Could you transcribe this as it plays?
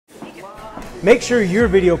Make sure your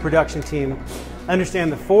video production team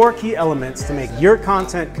understand the 4 key elements to make your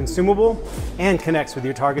content consumable and connects with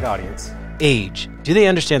your target audience. Age. Do they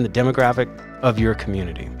understand the demographic of your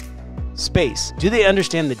community? Space. Do they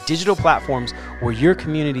understand the digital platforms where your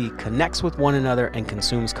community connects with one another and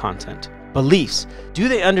consumes content? Beliefs. Do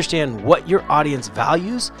they understand what your audience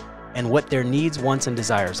values and what their needs, wants, and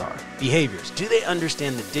desires are? Behaviors. Do they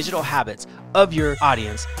understand the digital habits of your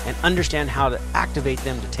audience and understand how to activate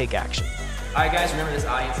them to take action? All right, guys, remember this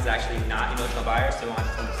audience is actually not emotional buyers, so we want to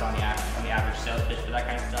focus on the average sales pitch for that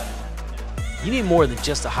kind of stuff. You need more than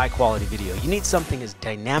just a high-quality video. You need something as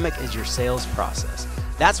dynamic as your sales process.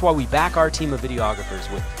 That's why we back our team of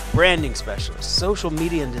videographers with branding specialists, social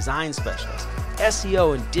media and design specialists,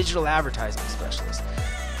 SEO and digital advertising specialists.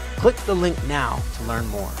 Click the link now to learn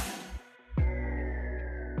more.